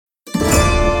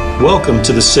Welcome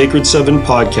to the Sacred Seven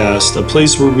Podcast, a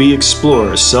place where we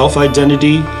explore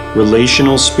self-identity,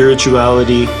 relational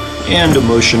spirituality, and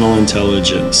emotional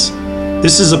intelligence.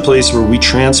 This is a place where we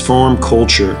transform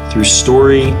culture through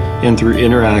story and through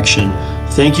interaction.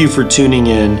 Thank you for tuning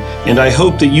in, and I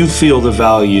hope that you feel the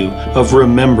value of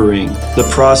remembering the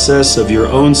process of your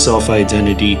own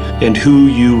self-identity and who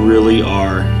you really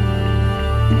are.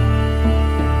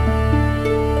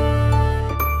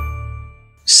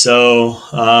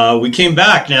 So we came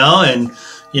back now and,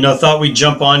 thought we'd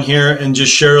jump on here and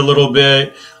just share a little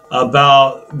bit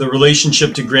about the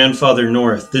relationship to Grandfather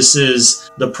North. This is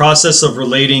the process of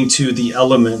relating to the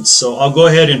elements. So I'll go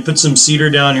ahead and put some cedar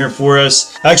down here for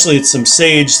us. Actually, it's some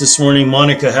sage this morning.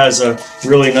 Monica has a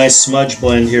really nice smudge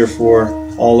blend here for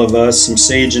all of us. Some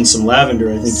sage and some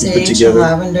lavender, I think you put together. Sage,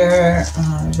 lavender,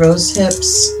 rose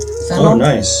hips, fennel. Oh,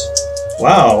 nice.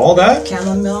 Wow, all that?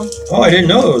 Chamomile. Oh, I didn't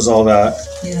know it was all that.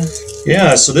 Yeah.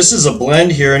 Yeah, so this is a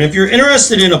blend here. And if you're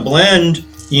interested in a blend,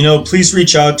 please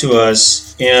reach out to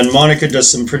us. And Monica does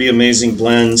some pretty amazing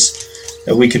blends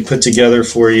that we could put together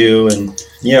for you. And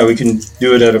yeah, we can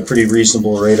do it at a pretty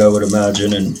reasonable rate, I would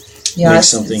imagine, and make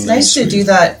something it's nice to do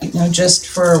that, just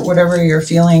for whatever you're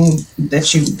feeling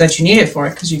that you need it for,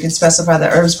 because you can specify the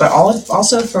herbs, but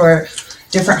also for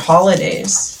different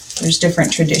holidays. There's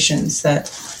different traditions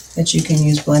that you can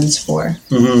use blends for.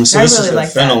 Mm-hmm. So I this really is like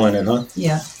fennel that. in it, huh?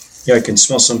 Yeah. Yeah, I can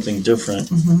smell something different.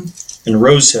 Mm-hmm. And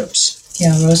rose hips.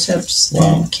 Yeah, rose hips.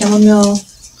 Wow. And chamomile,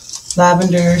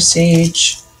 lavender,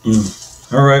 sage.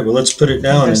 All right, well, let's put it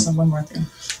down and one more thing.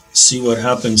 See what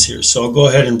happens here. So I'll go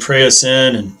ahead and pray us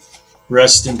in and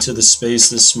rest into the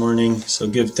space this morning. So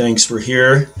give thanks we're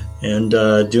here and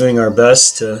doing our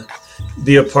best to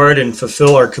be a part and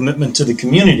fulfill our commitment to the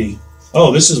community.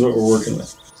 Oh, this is what we're working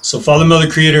with. So Father, Mother,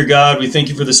 Creator, God, we thank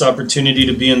you for this opportunity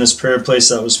to be in this prayer place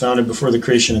that was founded before the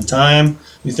creation of time.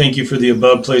 We thank you for the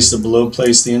above place, the below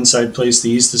place, the inside place,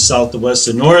 the east, the south, the west,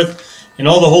 the north, and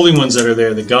all the holy ones that are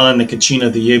there, the Gan, the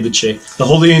Kachina, the Yebuche, the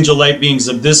holy angel light beings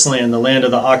of this land, the land of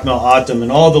the Akmal Atum,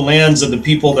 and all the lands of the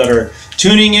people that are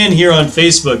tuning in here on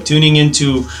Facebook, tuning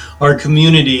into our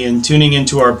community and tuning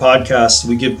into our podcast.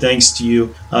 We give thanks to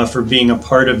you for being a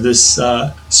part of this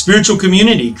spiritual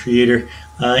community, Creator.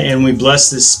 And we bless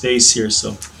this space here.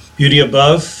 So beauty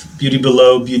above, beauty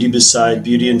below, beauty beside,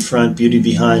 beauty in front, beauty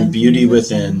behind, beauty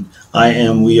within. I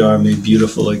am, we are made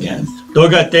beautiful again.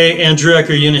 Dogate, Andrew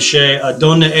Ecker Monica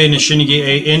Adonna e Nashinigi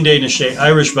e Inde Nashe,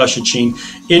 Irish Bashachin,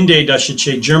 Inde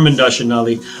Dashache, German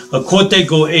Dashanali, Akote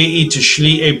go e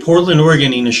Tishli e Portland,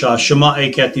 Oregon Inasha, Shema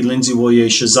e Kathy Lindsay Woye,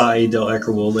 Shaza e Del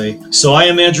Ecker Wole. So I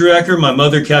am Andrew Ecker, my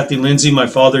mother Kathy Lindsay, my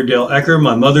father Dale Ecker,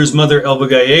 my mother's mother Elba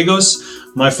Gallegos,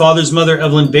 my father's mother,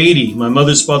 Evelyn Beatty, my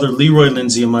mother's father, Leroy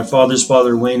Lindsay, and my father's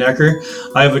father, Wayne Ecker.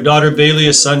 I have a daughter, Bailey,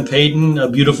 a son, Peyton, a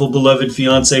beautiful, beloved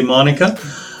fiance, Monica.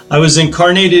 I was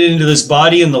incarnated into this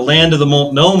body in the land of the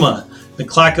Multnomah, the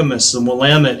Clackamas, the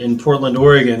Willamette in Portland,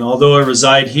 Oregon. Although I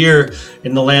reside here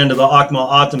in the land of the Akmal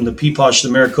Atum, the Peepash, the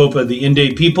Maricopa, the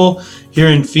Inde people, here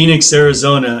in Phoenix,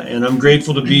 Arizona. And I'm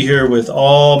grateful to be here with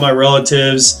all my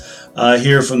relatives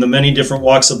here from the many different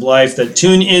walks of life that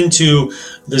tune into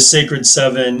the Sacred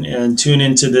Seven and tune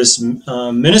into this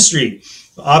ministry,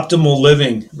 optimal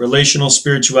living, relational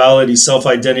spirituality,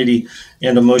 self-identity,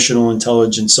 and emotional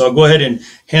intelligence. So I'll go ahead and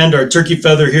hand our turkey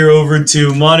feather here over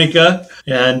to Monica,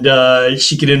 and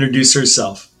she can introduce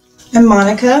herself. I'm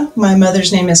Monica. My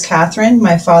mother's name is Catherine.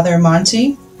 My father,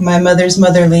 Monty. My mother's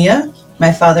mother, Leah.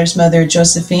 My father's mother,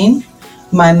 Josephine.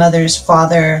 My mother's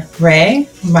father, Ray.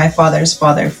 My father's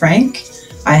father, Frank.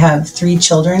 I have 3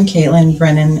 children, Caitlin,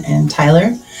 Brennan, and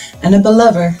Tyler. And a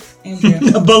belover, Andrew.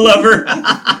 A belover.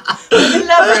 My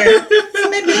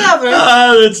belover.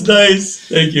 Ah, that's nice.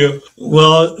 Thank you.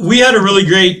 Well, we had a really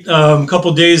great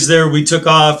couple days there. We took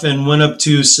off and went up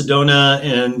to Sedona,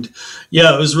 and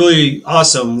yeah, it was really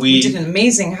awesome. We did an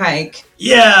amazing hike.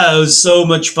 Yeah, it was so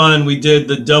much fun. We did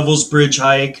the Devil's Bridge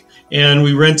hike, and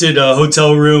we rented a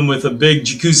hotel room with a big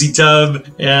jacuzzi tub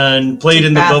and played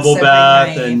in the bubble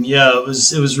bath. And yeah, it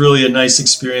was really a nice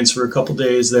experience for a couple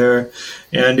days there.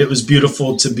 And it was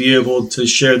beautiful to be able to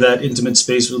share that intimate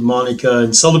space with Monica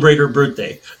and celebrate her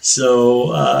birthday.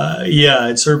 So yeah,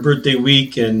 it's her birthday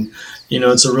week, and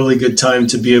it's a really good time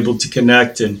to be able to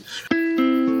connect. And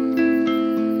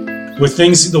with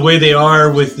things the way they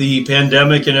are with the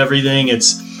pandemic and everything,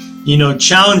 it's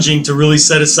challenging to really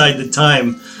set aside the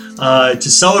time to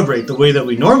celebrate the way that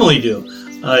we normally do.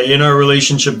 In our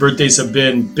relationship, birthdays have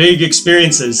been big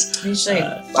experiences. We usually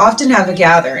often have a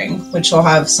gathering, which will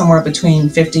have somewhere between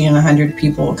 50 and 100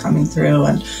 people coming through.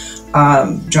 And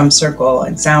drum circle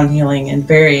and sound healing, and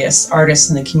various artists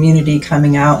in the community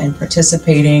coming out and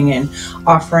participating and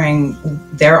offering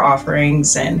their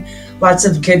offerings, and lots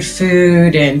of good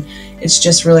food. And it's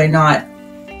just really not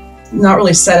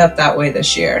really set up that way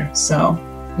this year. So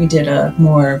we did a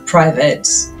more private,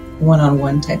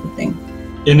 one-on-one type of thing.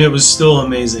 And it was still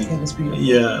amazing. It was beautiful.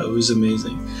 Yeah, it was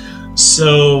amazing.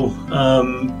 So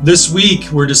this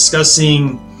week we're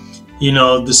discussing,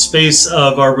 the space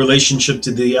of our relationship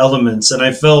to the elements. And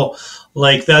I feel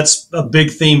like that's a big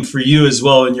theme for you as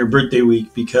well in your birthday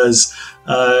week, because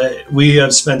we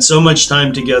have spent so much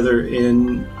time together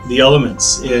in the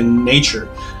elements, in nature,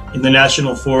 in the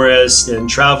national forest, and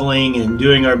traveling and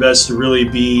doing our best to really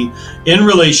be in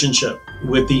relationship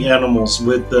with the animals,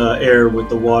 with the air, with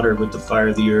the water, with the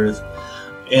fire, the earth,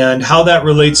 and how that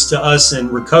relates to us in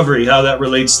recovery, how that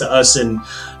relates to us in,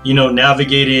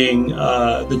 navigating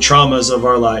the traumas of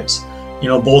our lives.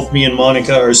 Both me and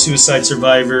Monica are suicide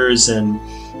survivors, and,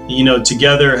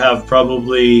 together have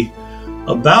probably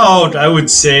about, I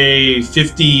would say,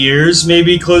 50 years,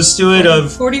 maybe close to it,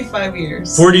 of 45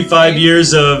 years. 45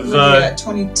 years of... What are you at,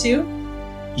 22?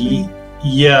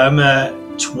 Yeah, I'm at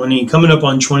 20, coming up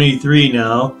on 23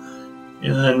 now.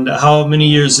 And how many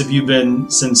years have you been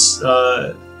since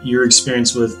your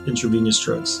experience with intravenous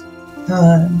drugs?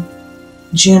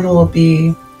 June will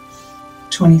be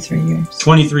 23 years.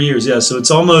 23 years, yeah. So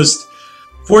it's almost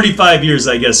 45 years,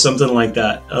 I guess, something like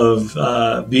that,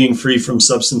 of being free from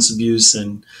substance abuse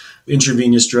and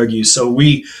intravenous drug use. So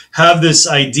we have this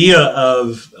idea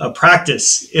of a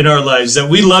practice in our lives that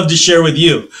we love to share with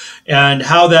you, and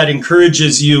how that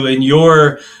encourages you in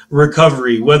your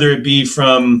recovery, whether it be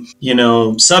from,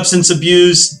 substance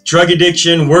abuse, drug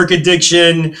addiction, work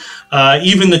addiction,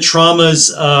 even the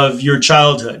traumas of your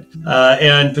childhood,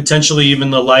 and potentially even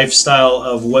the lifestyle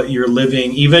of what you're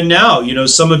living even now.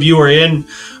 Some of you are in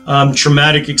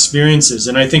traumatic experiences,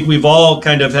 and I think we've all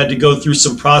kind of had to go through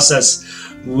some process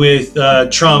with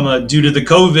trauma due to the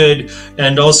COVID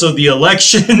and also the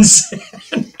elections.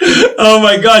 Oh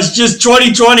my gosh, just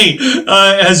 2020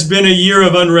 has been a year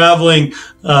of unraveling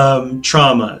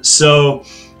trauma. So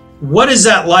what is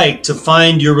that like to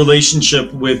find your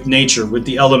relationship with nature, with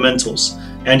the elementals?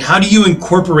 And how do you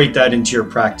incorporate that into your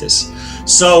practice?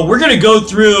 So we're going to go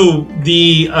through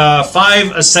the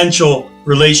 5 essential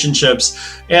relationships,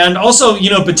 and also,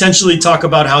 potentially talk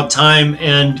about how time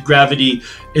and gravity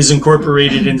is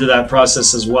incorporated into that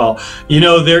process as well.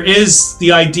 There is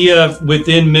the idea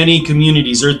within many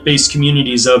communities, earth-based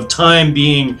communities, of time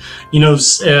being,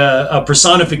 a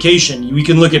personification. We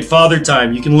can look at Father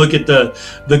Time, you can look at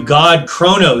the god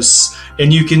Kronos,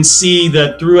 and you can see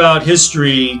that throughout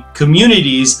history,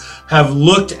 communities have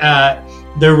looked at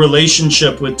their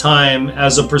relationship with time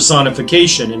as a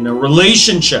personification, and a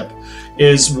relationship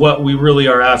is what we really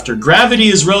are after. Gravity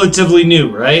is relatively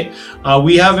new, right?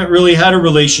 We haven't really had a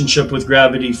relationship with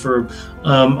gravity for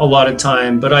a lot of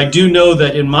time, but I do know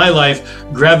that in my life,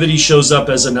 gravity shows up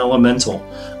as an elemental.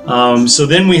 So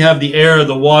then we have the air,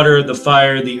 the water, the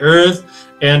fire, the earth,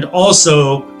 and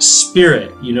also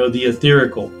spirit, the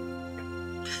etherical.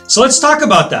 So let's talk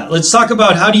about that. Let's talk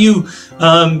about, how do you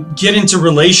get into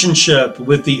relationship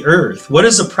with the earth? What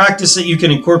is a practice that you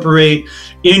can incorporate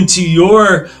into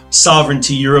your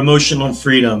sovereignty, your emotional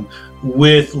freedom,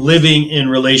 with living in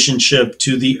relationship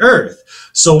to the earth?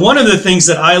 So one of the things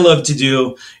that I love to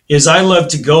do is I love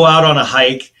to go out on a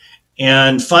hike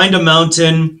and find a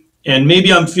mountain, and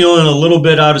maybe I'm feeling a little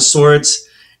bit out of sorts,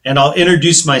 and I'll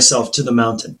introduce myself to the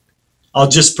mountain. I'll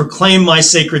just proclaim my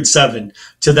sacred 7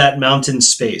 to that mountain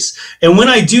space. And when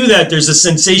I do that, there's a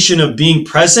sensation of being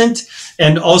present,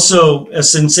 and also a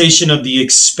sensation of the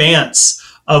expanse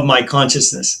of my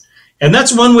consciousness. And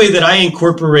that's one way that I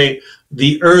incorporate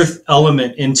the earth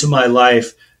element into my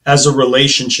life as a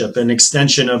relationship, an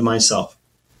extension of myself.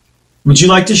 Would you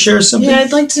like to share something? Yeah,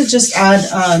 I'd like to just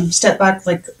add, step back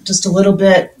just a little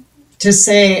bit to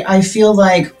say, I feel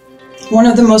like one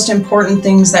of the most important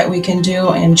things that we can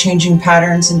do in changing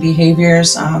patterns and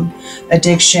behaviors,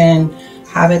 addiction,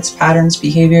 habits, patterns,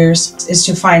 behaviors, is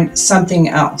to find something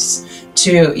else.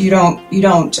 You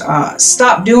don't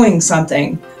stop doing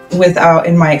something without,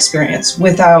 in my experience,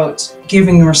 without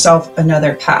giving yourself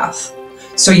another path.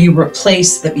 So you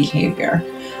replace the behavior,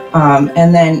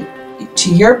 and then,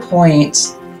 to your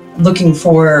point, looking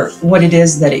for what it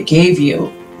is that it gave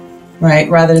you, right?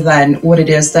 Rather than what it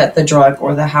is that the drug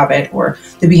or the habit or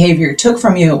the behavior took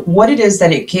from you, what it is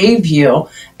that it gave you,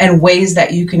 and ways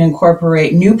that you can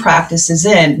incorporate new practices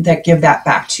in that give that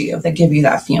back to you, that give you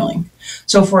that feeling.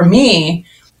 So for me,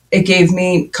 it gave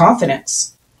me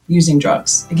confidence. using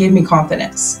drugs. It gave me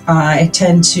confidence. I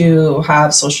tend to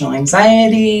have social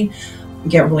anxiety,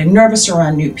 get really nervous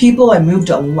around new people. I moved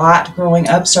a lot growing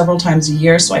up, several times a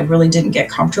year, so I really didn't get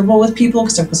comfortable with people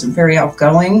because I wasn't very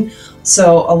outgoing.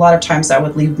 So a lot of times that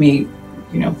would leave me,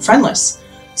 friendless.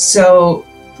 So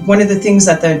one of the things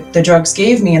that the drugs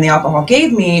gave me and the alcohol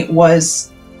gave me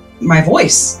was my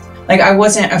voice. Like, I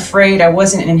wasn't afraid, I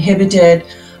wasn't inhibited.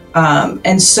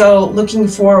 And so looking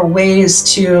for ways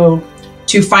to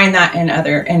find that in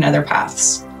other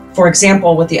paths. For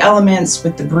example, with the elements,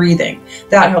 with the breathing,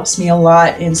 that helps me a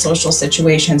lot in social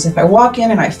situations. If I walk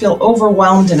in and I feel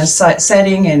overwhelmed in a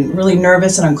setting and really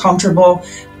nervous and uncomfortable,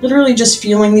 literally just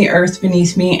feeling the earth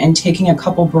beneath me and taking a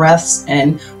couple breaths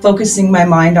and focusing my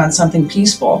mind on something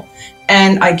peaceful.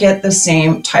 And I get the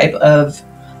same type of,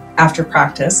 after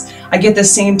practice, I get the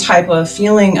same type of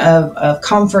feeling of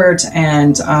comfort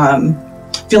and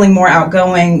feeling more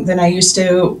outgoing than I used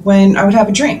to when I would have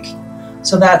a drink.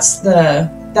 So that's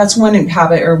one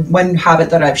habit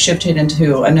that I've shifted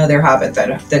into another habit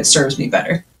that serves me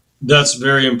better. That's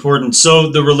very important.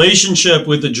 So the relationship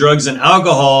with the drugs and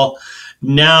alcohol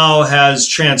now has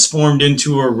transformed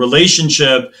into a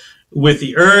relationship with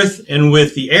the earth and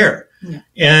with the air. Yeah.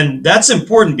 And that's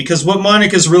important because what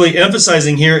Monica's really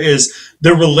emphasizing here is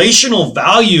the relational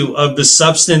value of the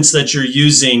substance that you're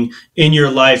using in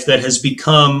your life that has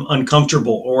become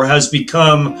uncomfortable or has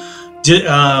become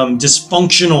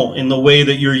dysfunctional in the way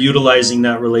that you're utilizing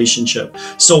that relationship.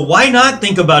 So why not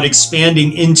think about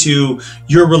expanding into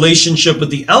your relationship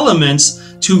with the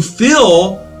elements to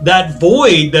fill that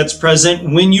void that's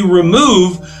present when you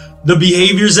remove the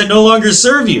behaviors that no longer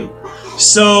serve you?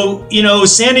 So,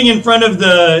 standing in front of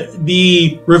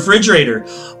the refrigerator,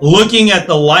 looking at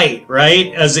the light,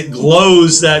 right, as it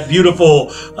glows, that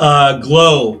beautiful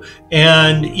glow,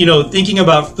 and, thinking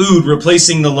about food,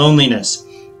 replacing the loneliness.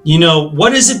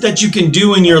 What is it that you can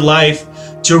do in your life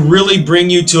to really bring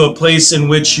you to a place in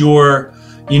which you're,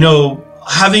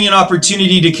 having an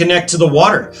opportunity to connect to the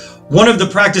water? One of the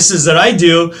practices that I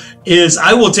do is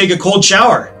I will take a cold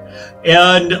shower.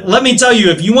 And let me tell you,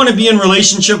 if you want to be in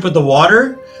relationship with the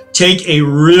water, take a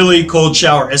really cold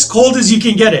shower, as cold as you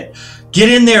can get it. Get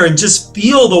in there and just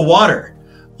feel the water.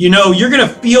 You're going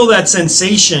to feel that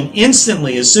sensation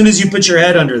instantly as soon as you put your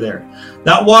head under there.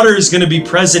 That water is going to be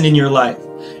present in your life.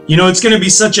 It's going to be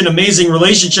such an amazing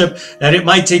relationship that it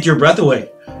might take your breath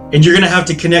away. And you're going to have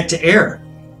to connect to air.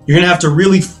 You're going to have to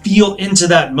really feel into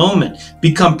that moment,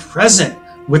 become present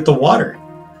with the water.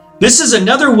 This is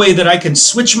another way that I can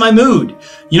switch my mood.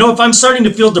 If I'm starting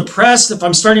to feel depressed, if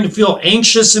I'm starting to feel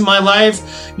anxious in my life,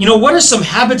 what are some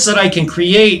habits that I can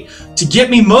create to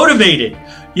get me motivated,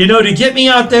 to get me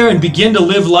out there and begin to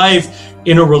live life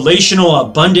in a relational,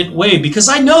 abundant way? Because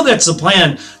I know that's the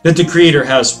plan that the Creator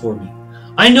has for me.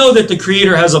 I know that the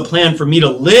Creator has a plan for me to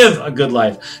live a good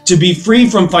life, to be free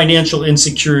from financial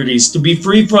insecurities, to be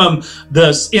free from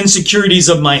the insecurities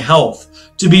of my health,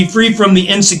 to be free from the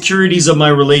insecurities of my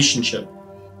relationship,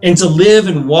 and to live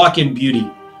and walk in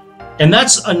beauty. And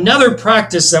that's another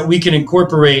practice that we can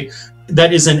incorporate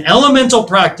that is an elemental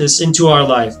practice into our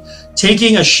life,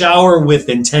 taking a shower with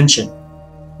intention.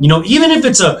 Even if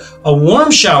it's a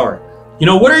warm shower,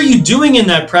 what are you doing in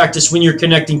that practice when you're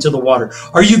connecting to the water?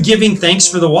 Are you giving thanks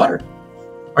for the water?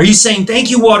 Are you saying, thank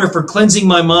you, water, for cleansing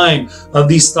my mind of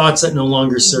these thoughts that no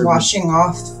longer serve me? Washing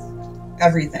off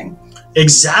everything.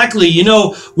 Exactly.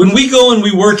 When we go and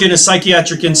we work in a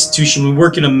psychiatric institution, we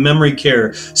work in a memory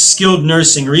care, skilled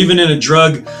nursing, or even in a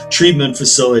drug treatment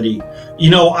facility.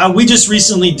 We just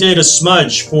recently did a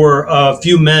smudge for a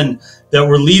few men that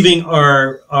were leaving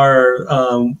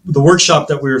the workshop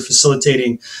that we were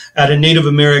facilitating at a Native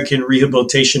American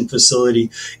rehabilitation facility.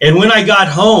 And when I got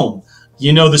home,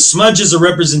 the smudge is a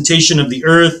representation of the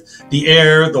earth, the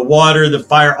air, the water, the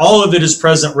fire. All of it is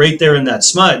present right there in that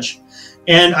smudge.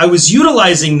 And I was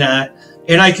utilizing that,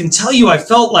 and I can tell you, I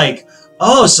felt like,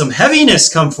 some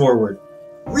heaviness come forward,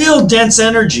 real dense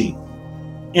energy.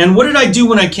 And what did I do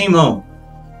when I came home?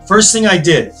 First thing I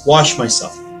did, wash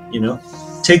myself,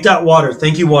 take that water.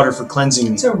 Thank you, water, for cleansing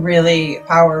me. It's a really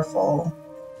powerful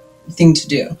thing to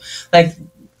do. Like,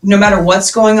 no matter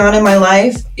what's going on in my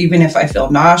life, even if I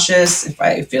feel nauseous, if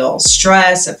I feel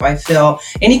stress, if I feel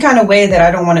any kind of way that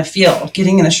I don't want to feel,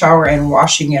 getting in the shower and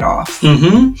washing it off.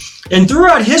 Mm-hmm. And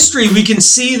throughout history, we can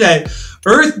see that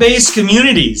earth-based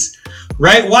communities,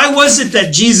 right? Why was it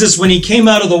that Jesus, when he came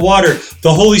out of the water,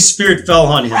 the Holy Spirit fell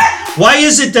on him? Why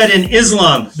is it that in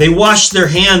Islam, they wash their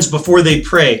hands before they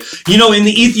pray? In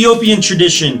the Ethiopian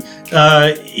tradition,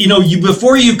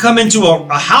 before you come into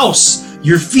a house,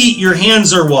 Your feet, your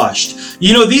hands are washed.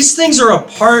 These things are a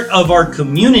part of our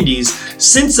communities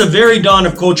since the very dawn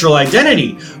of cultural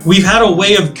identity. We've had a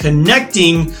way of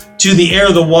connecting to the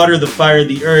air, the water, the fire,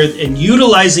 the earth, and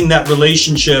utilizing that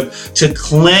relationship to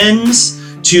cleanse,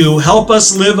 to help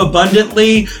us live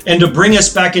abundantly, and to bring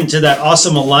us back into that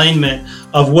awesome alignment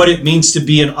of what it means to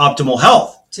be in optimal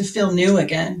health. To feel new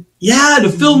again. Yeah, to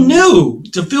feel new,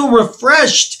 to feel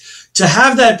refreshed, to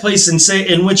have that place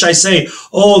in which I say,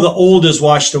 oh, the old is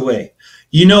washed away.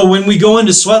 When we go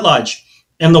into Sweat Lodge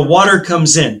and the water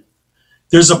comes in,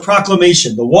 there's a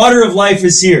proclamation. The water of life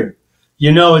is here.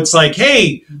 It's like,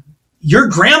 hey, your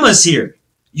grandma's here.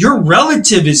 Your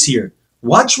relative is here.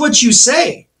 Watch what you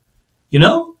say.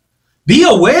 Be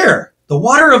aware. The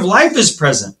water of life is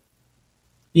present.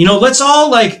 Let's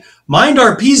all mind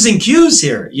our P's and Q's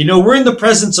here. We're in the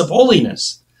presence of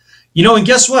holiness. And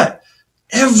guess what?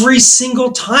 Every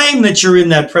single time that you're in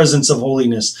that presence of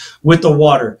holiness with the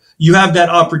water, you have that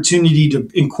opportunity to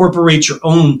incorporate your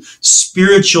own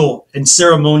spiritual and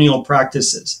ceremonial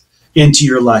practices into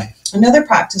your life. Another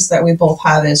practice that we both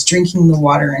have is drinking the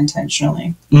water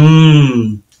intentionally.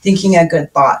 Thinking a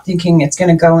good thought, thinking it's going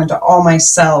to go into all my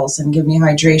cells and give me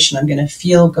hydration. I'm going to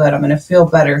feel good. I'm going to feel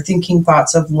better. Thinking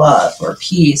thoughts of love or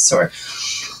peace, or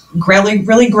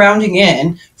really grounding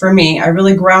in. For me, I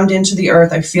really ground into the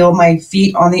earth. I feel my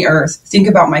feet on the earth, think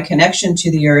about my connection to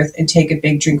the earth, and take a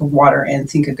big drink of water and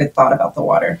think a good thought about the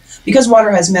water, because water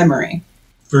has memory.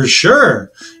 For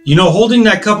sure. Holding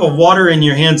that cup of water in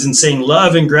your hands and saying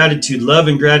love and gratitude, love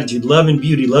and gratitude, love and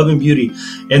beauty,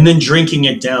 and then drinking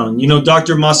it down.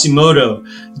 Dr. Matsumoto,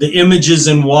 the images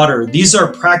in water, these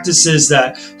are practices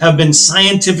that have been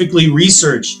scientifically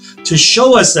researched to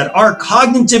show us that our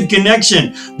cognitive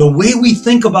connection, the way we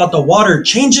think about the water,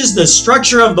 changes the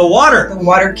structure of the water. The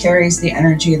water carries the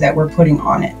energy that we're putting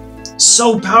on it.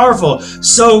 So powerful.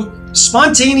 So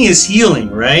spontaneous healing,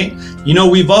 right?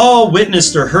 We've all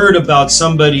witnessed or heard about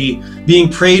somebody being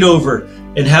prayed over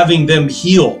and having them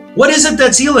heal. What is it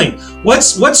that's healing? What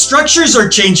structures are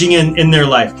changing in their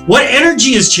life? What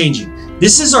energy is changing?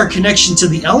 This is our connection to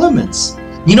the elements.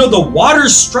 The water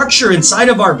structure inside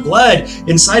of our blood,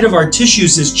 inside of our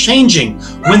tissues is changing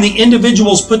when the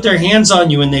individuals put their hands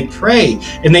on you and they pray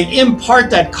and they impart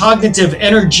that cognitive,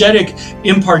 energetic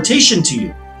impartation to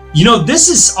you. This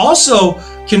is also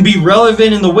can be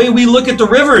relevant in the way we look at the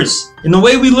rivers, in the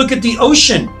way we look at the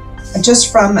ocean.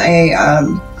 Just from a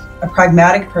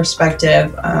pragmatic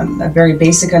perspective, a very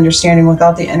basic understanding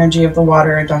without the energy of the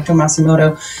water, Dr.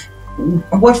 Matsumoto,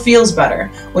 what feels better?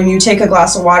 When you take a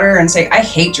glass of water and say, I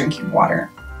hate drinking water.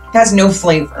 It has no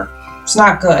flavor. It's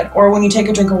not good. Or when you take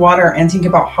a drink of water and think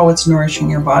about how it's nourishing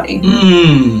your body.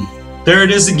 There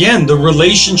it is again, the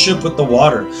relationship with the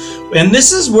water. And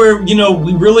this is where,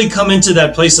 we really come into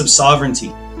that place of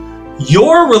sovereignty.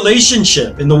 Your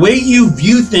relationship and the way you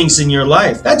view things in your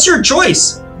life, that's your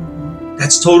choice.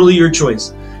 That's totally your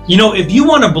choice. If you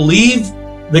want to believe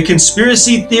the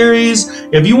conspiracy theories,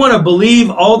 if you want to believe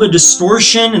all the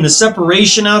distortion and the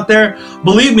separation out there,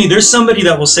 believe me, there's somebody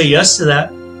that will say yes to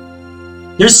that.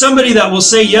 There's somebody that will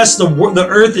say, yes, the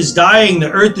earth is dying,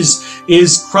 the earth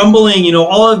is crumbling,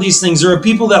 all of these things. There are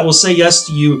people that will say yes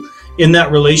to you in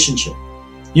that relationship.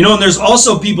 And there's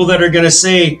also people that are going to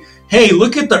say, hey,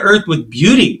 look at the earth with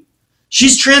beauty.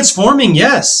 She's transforming,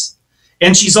 yes.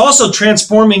 And she's also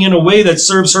transforming in a way that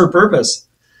serves her purpose.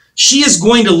 She is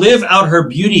going to live out her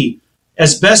beauty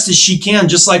as best as she can,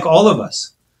 just like all of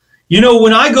us.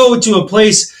 When I go to a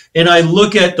place and I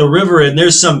look at the river and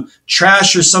there's some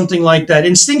trash or something like that,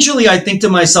 instinctually I think to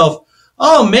myself,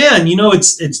 oh man,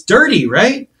 it's dirty,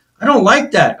 right? I don't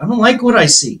like that. I don't like what I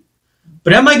see.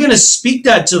 But am I going to speak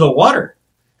that to the water?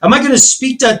 Am I going to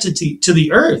speak that to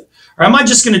the earth? Or am I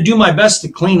just going to do my best to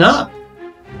clean up?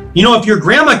 If your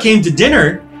grandma came to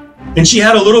dinner and she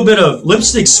had a little bit of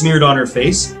lipstick smeared on her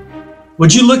face,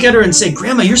 would you look at her and say,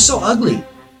 Grandma, you're so ugly?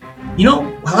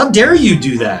 How dare you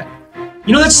do that?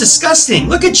 That's disgusting.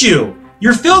 Look at you.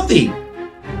 You're filthy.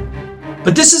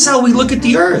 But this is how we look at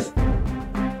the earth.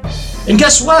 And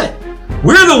guess what?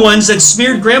 We're the ones that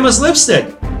smeared Grandma's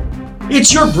lipstick.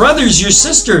 It's your brothers, your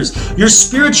sisters, your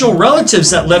spiritual relatives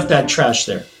that left that trash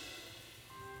there.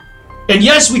 And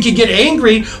yes, we could get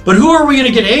angry, but who are we going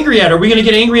to get angry at? Are we going to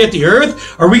get angry at the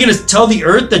earth? Are we going to tell the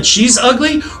earth that she's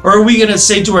ugly? Or are we going to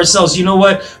say to ourselves, you know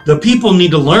what? The people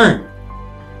need to learn.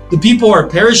 The people are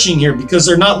perishing here because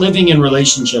they're not living in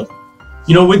relationship.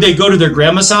 Would they go to their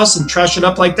grandma's house and trash it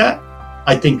up like that?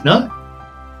 I think not.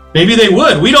 Maybe they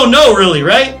would. We don't know really,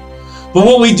 right? But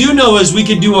what we do know is we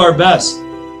can do our best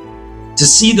to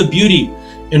see the beauty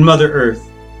in Mother Earth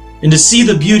and to see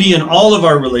the beauty in all of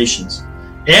our relations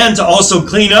and to also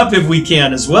clean up if we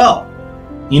can as well,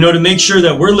 to make sure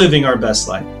that we're living our best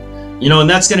life, and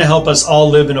that's going to help us all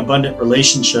live an abundant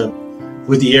relationship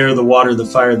with the air, the water, the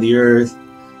fire, the earth,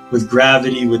 with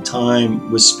gravity, with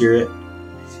time, with spirit.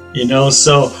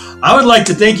 So I would like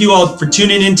to thank you all for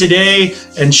tuning in today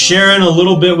and sharing a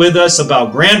little bit with us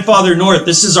about Grandfather North.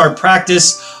 This is our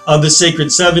practice of the Sacred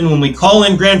Seven. When we call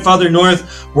in Grandfather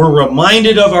North, we're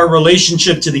reminded of our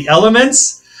relationship to the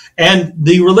elements. And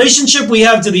the relationship we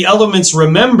have to the elements,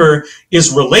 remember,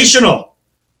 is relational.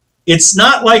 It's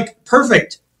not like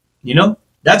perfect,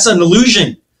 that's an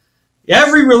illusion.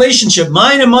 Every relationship,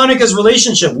 mine and Monica's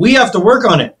relationship, we have to work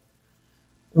on it.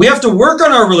 We have to work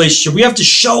on our relationship. We have to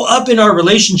show up in our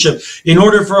relationship in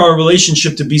order for our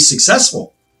relationship to be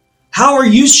successful. How are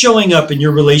you showing up in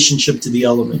your relationship to the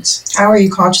elements? How are you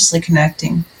consciously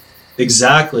connecting?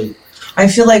 Exactly. I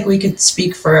feel like we could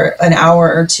speak for an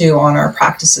hour or two on our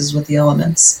practices with the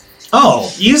elements. Oh,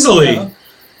 easily.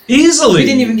 Easily. We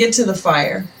didn't even get to the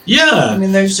fire. Yeah. I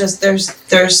mean, there's a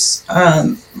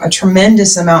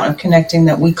tremendous amount of connecting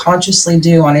that we consciously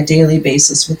do on a daily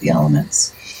basis with the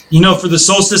elements. For the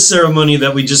solstice ceremony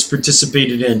that we just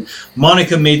participated in,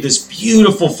 Monica made this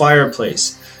beautiful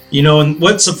fireplace. And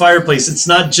what's a fireplace? It's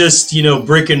not just,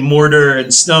 brick and mortar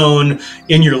and stone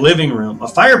in your living room. A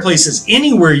fireplace is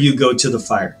anywhere you go to the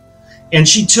fire. And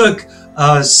she took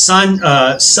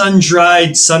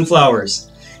sun-dried sunflowers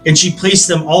and she placed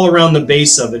them all around the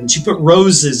base of it. And she put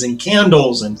roses and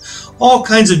candles and all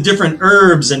kinds of different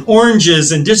herbs and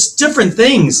oranges and just different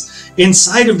things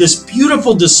inside of this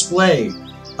beautiful display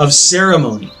of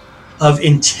ceremony, of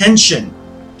intention.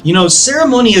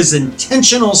 Ceremony is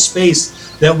intentional space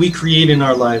that we create in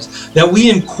our lives, that we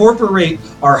incorporate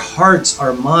our hearts,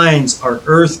 our minds, our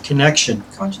earth connection.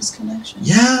 Conscious connection.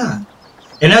 Yeah.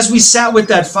 And as we sat with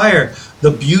that fire,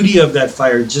 the beauty of that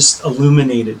fire just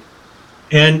illuminated.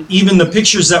 And even the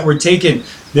pictures that were taken,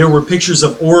 there were pictures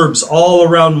of orbs all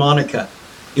around Monica.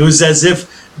 It was as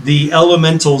if the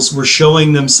elementals were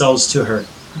showing themselves to her.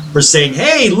 We're saying,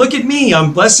 hey, look at me.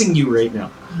 I'm blessing you right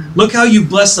now. Look how you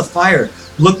bless the fire.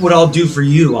 Look what I'll do for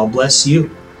you. I'll bless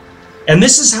you. And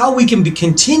this is how we can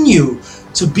continue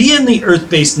to be in the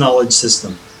earth-based knowledge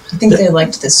system. I think they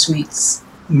liked the sweets.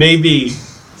 Maybe.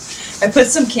 I put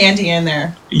some candy in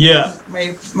there. Yeah.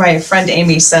 My friend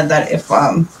Amy said that if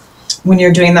when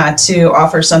you're doing that, to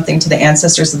offer something to the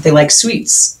ancestors, that they like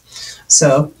sweets.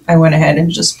 So I went ahead and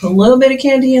just put a little bit of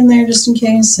candy in there just in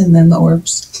case, and then the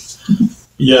orbs.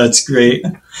 Yeah, it's great.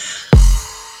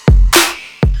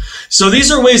 So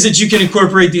these are ways that you can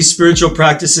incorporate these spiritual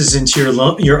practices into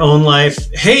your own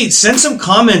life. Hey, send some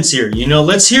comments here.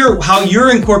 Let's hear how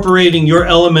you're incorporating your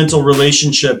elemental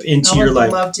relationship into your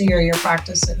life. I would love to hear your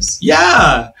practices.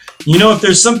 Yeah. If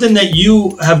there's something that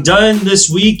you have done this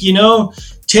week,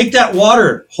 take that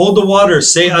water, hold the water,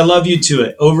 say I love you to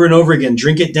it over and over again,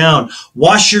 drink it down,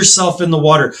 wash yourself in the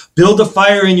water, build a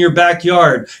fire in your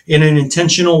backyard in an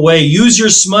intentional way, use your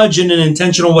smudge in an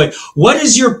intentional way. What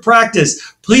is your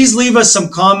practice? Please leave us some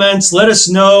comments. Let us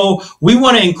know. We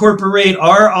want to incorporate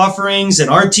our offerings and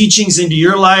our teachings into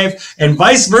your life and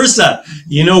vice versa.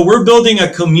 We're building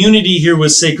a community here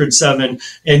with Sacred Seven,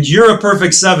 and you're a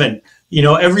perfect seven.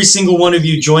 Every single one of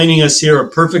you joining us here are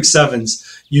perfect sevens.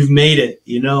 You've made it,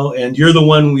 and you're the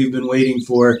one we've been waiting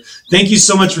for. Thank you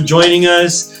so much for joining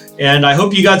us. And I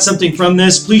hope you got something from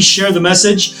this. Please share the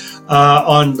message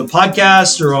on the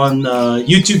podcast or on the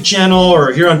YouTube channel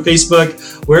or here on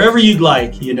Facebook, wherever you'd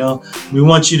like. We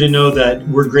want you to know that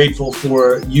we're grateful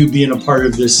for you being a part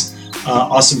of this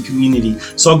awesome community.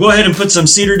 So I'll go ahead and put some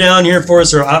cedar down here for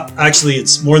us, or actually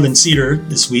it's more than cedar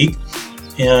this week.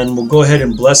 And we'll go ahead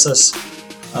and bless us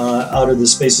out of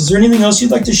this space. Is there anything else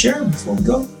you'd like to share before we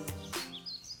go?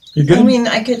 You're good? I mean,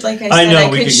 I could, like I said, I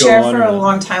could share for a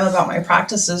long time about my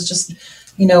practices, just,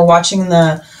 watching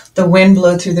the wind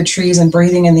blow through the trees and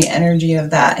breathing in the energy of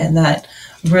that, and that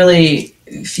really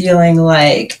feeling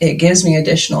like it gives me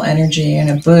additional energy and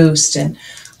a boost, and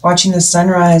watching the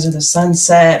sunrise or the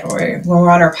sunset, or when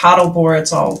we're on our paddle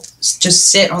boards, I'll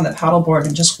just sit on the paddle board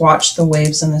and just watch the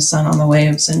waves and the sun on the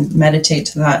waves and meditate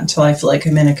to that until I feel like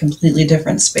I'm in a completely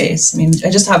different space. I mean, I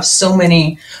just have so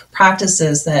many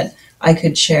practices that I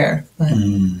could share, but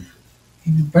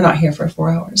we're not here for 4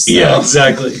 hours. So. Yeah,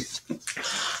 exactly.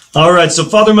 All right. So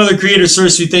Father, Mother, Creator,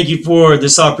 Source, we thank you for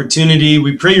this opportunity.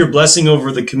 We pray your blessing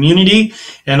over the community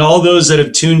and all those that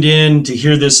have tuned in to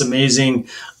hear this amazing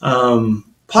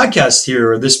podcast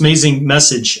here, or this amazing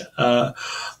message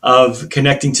of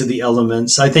connecting to the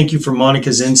elements. I thank you for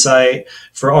Monica's insight,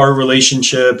 for our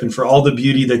relationship, and for all the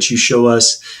beauty that you show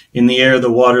us in the air,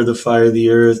 the water, the fire,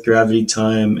 the earth, gravity,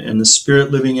 time, and the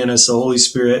Spirit living in us, the Holy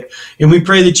Spirit. And we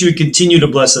pray that you would continue to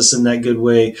bless us in that good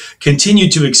way, continue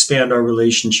to expand our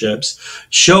relationships,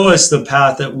 show us the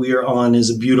path that we are on is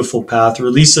a beautiful path,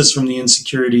 release us from the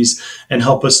insecurities, and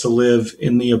help us to live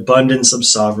in the abundance of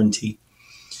sovereignty.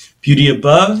 Beauty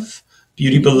above,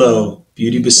 beauty below,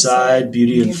 beauty beside,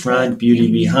 beauty in front,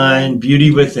 beauty behind,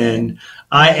 beauty within.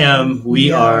 I am,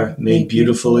 we are made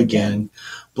beautiful again.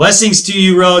 Blessings to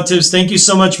you, relatives. Thank you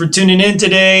so much for tuning in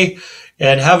today,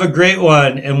 and have a great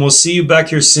one, and we'll see you back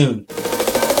here soon.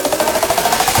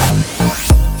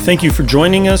 Thank you for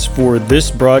joining us for this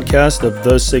broadcast of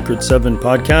The Sacred Seven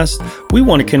podcast. We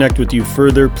want to connect with you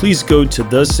further. Please go to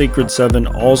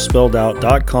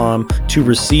thesacred7allspelledout.com to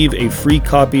receive a free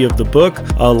copy of the book,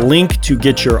 a link to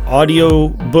get your audio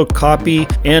book copy,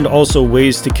 and also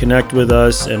ways to connect with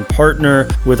us and partner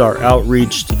with our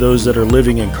outreach to those that are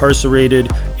living incarcerated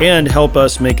and help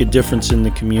us make a difference in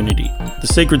the community. The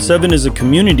Sacred Seven is a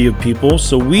community of people,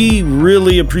 so we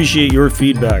really appreciate your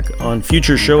feedback on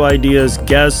future show ideas,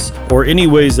 guests, or any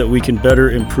ways that we can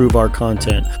better improve our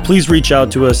content. Please reach out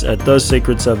to us at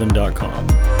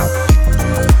thesacred7.com.